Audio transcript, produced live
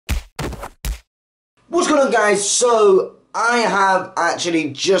What's going on, guys? So I have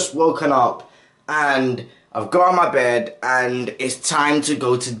actually just woken up and I've got on my bed and it's time to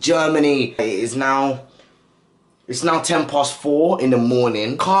go to Germany. It's now 4:10 in the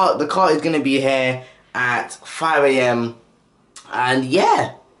morning. The car is gonna be here at 5 AM and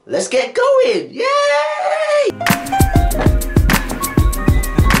yeah, let's get going. Yay!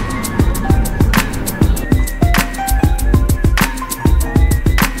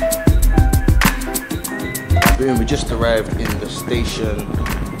 We just arrived in the station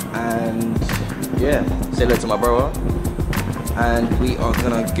and yeah, say hello to my brother, and we are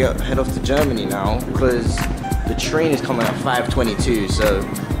gonna head off to Germany now because the train is coming at 5:22, so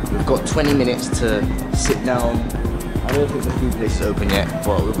we've got 20 minutes to sit down. I don't think the food place is open yet,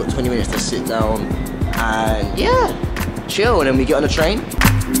 but we've got 20 minutes to sit down and yeah, chill, and then we get on the train.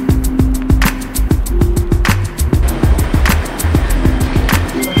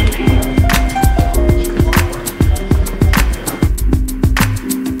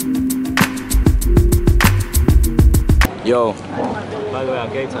 Yo. By the way, our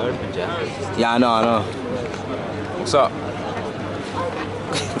gates are open, Jeff. Yeah, I know. What's up?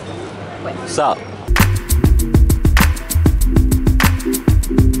 What's up?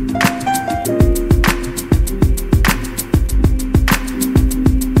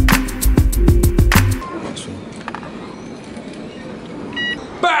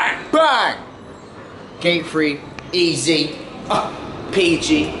 Bang! Bang! Gate free, easy,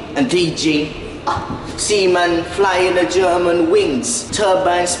 PG and DG. Seaman flying the German wings,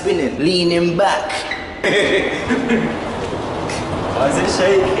 turbine spinning, leaning back. Why is it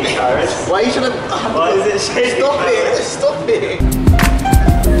shaking, Harris? Why you should have? Why is it shaking? Stop it! Stop it!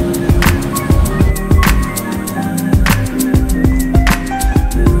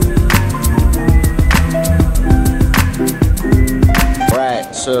 Right,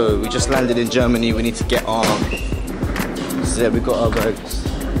 so we just landed in Germany. We need to get on. So we got our bags.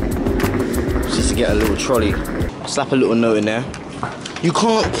 Just to get a little trolley. Slap a little note in there. You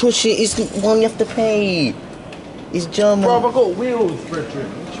can't push it, it's the one you have to pay. It's German. Bro, I got wheels, brethren.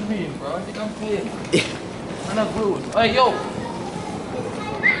 What you mean, bro? I think I'm paying. I have wheels. Hey, yo!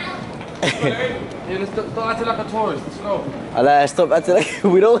 Yeah, let's stop acting like a tourist. Slow. I like, stop acting like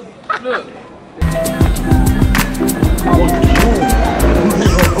we don't. Look.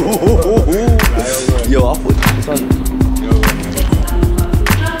 Yo, I'll put this on.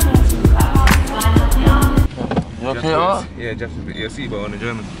 You okay, Art? Yeah, just put your seatbelt on the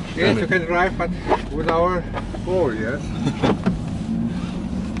German. Yes, you can drive, but with our board, yes.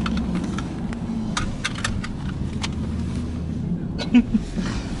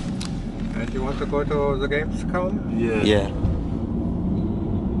 And you want to go to the Gamescom? Yeah.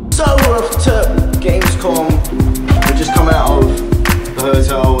 So we're off to Gamescom. We're just coming out of the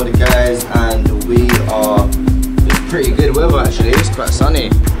hotel with the guys, and it's pretty good weather actually. It's quite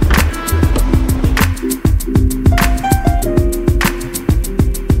sunny.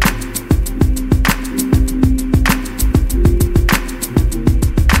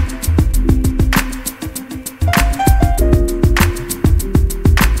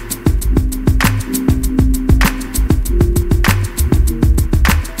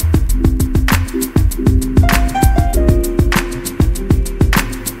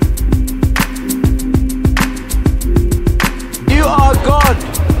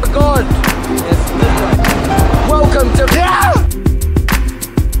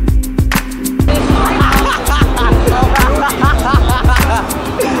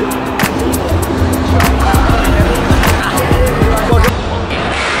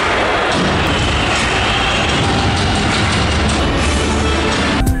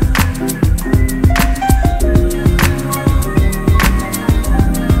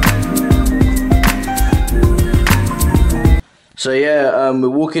 So yeah, we're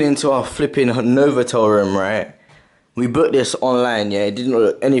walking into our flipping Novotel room, right? We booked this online, yeah, it didn't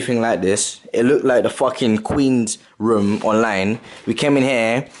look anything like this. It looked like the fucking Queen's room online. We came in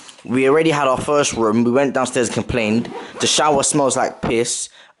here, we already had our first room, we went downstairs and complained. The shower smells like piss,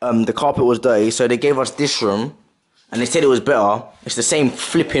 the carpet was dirty, so they gave us this room, and they said it was better. It's the same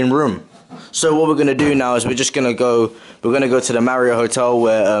flipping room. So what we're gonna do now is we're gonna go to the Marriott Hotel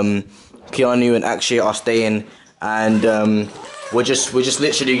where Keanu and Akshay are staying, and we're just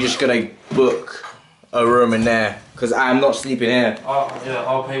literally just gonna book a room in there because I'm not sleeping here. Yeah,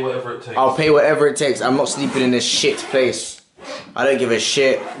 I'll pay whatever it takes. I'll pay whatever it takes. I'm not sleeping in this shit place. I don't give a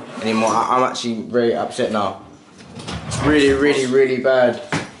shit anymore. I'm actually very upset now. It's really bad.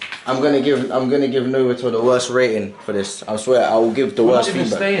 I'm gonna give Novotel the worst rating for this. I swear I will give the worst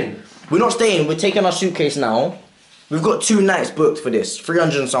feedback. Staying. We're not staying. We're taking our suitcase now. We've got 2 nights booked for this.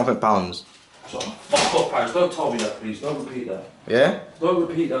 300 and something pounds. Fuck off, Paris. Don't tell me that, please. Don't repeat that. Yeah? Don't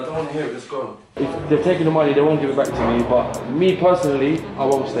repeat that. I don't want to hear it. Let's go. If they're taking the money, they won't give it back to me. But me personally, I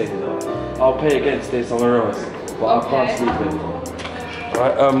won't stay here. I'll pay against this somewhere else. But I can't sleep here.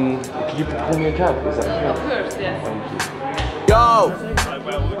 Alright, could you call me a cab? Is that okay? Of course, yes. Thank you. Yo!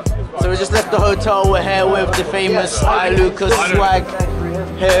 So we just left the hotel. We're here with the famous I Lucas swag.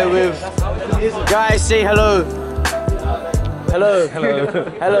 Here with guys. Say hello. Hello. Hello.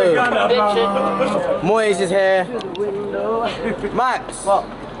 Hello. Moyes is here. Max. What?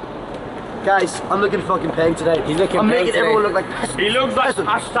 Guys, I'm looking fucking paying today. He's looking I'm paying making today. everyone look like He looks like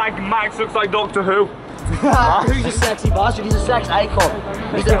hashtag Max looks like Doctor Who. Who's a sexy bastard? He's a sex icon.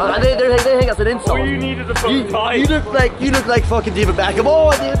 They think that's an insult. All you need is a fucking tie. You look like fucking David Beckham.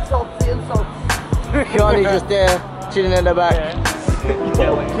 Oh, the insult, the insult. Johnny's just there, chilling in the back.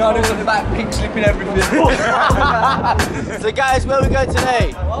 Johnny's on the back, pink slipping everything. So guys, where we going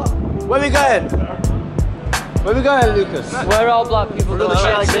today? Where we going? Where we going, Lucas? Where all black people go.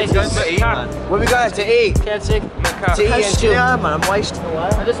 Where we going to eat? KFC. To eat and chill. Yeah, man, I'm wasting away.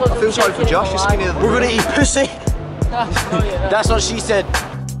 I just want I feel sorry for Josh, he's skinny. We're gonna eat pussy. That's what she said.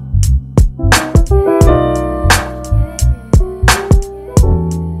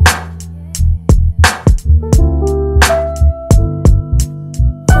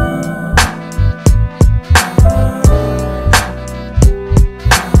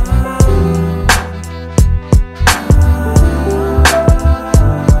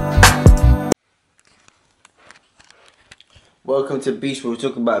 Welcome to Beast, where we're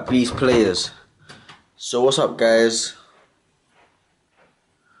talking about Beast players. So what's up, guys?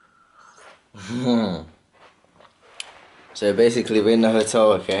 So basically we're in the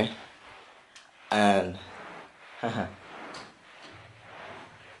hotel, okay? And hello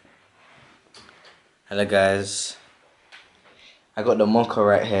guys. I got the mocha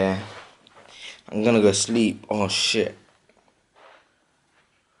right here. I'm gonna go sleep. Oh shit.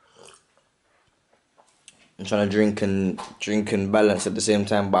 I'm trying to drink and balance at the same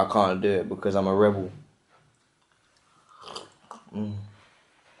time, but I can't do it because I'm a rebel.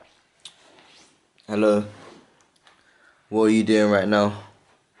 Hello. What are you doing right now?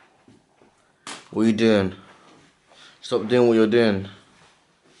 What are you doing? Stop doing what you're doing.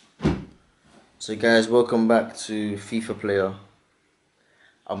 So guys, welcome back to FIFA Player.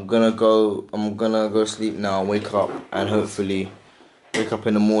 I'm gonna go sleep now and wake up and hopefully wake up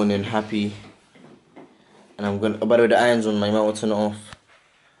in the morning happy. And I'm gonna, by the way, the iron's on, my might want to turn it off.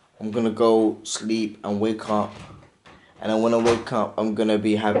 I'm gonna go sleep and wake up. And then when I wake up, I'm gonna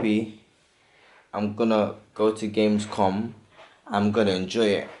be happy. I'm gonna go to Gamescom. I'm gonna enjoy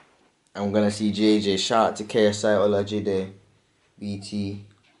it. I'm gonna see JJ. Shout out to KSI Olajide, BT.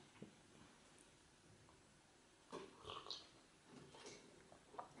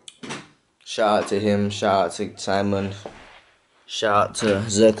 Shout out to him. Shout out to Simon. Shout out to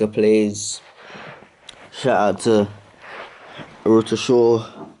Zerka Plays. Shout out to Ruta Shaw.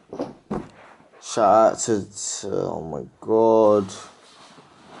 Shout out to oh my god.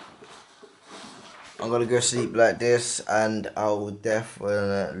 I'm gonna go sleep like this and I will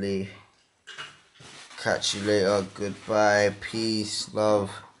definitely catch you later. Goodbye, peace, love,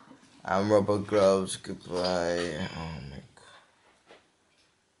 and rubber gloves. Goodbye. Oh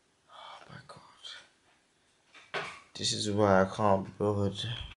my god. This is why I can't be bothered.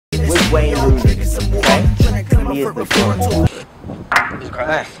 With Wayne Rooney, okay? He is the It's quite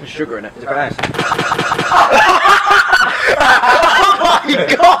nice. There's sugar in it. It's quite nice. Oh my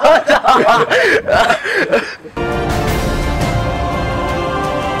god!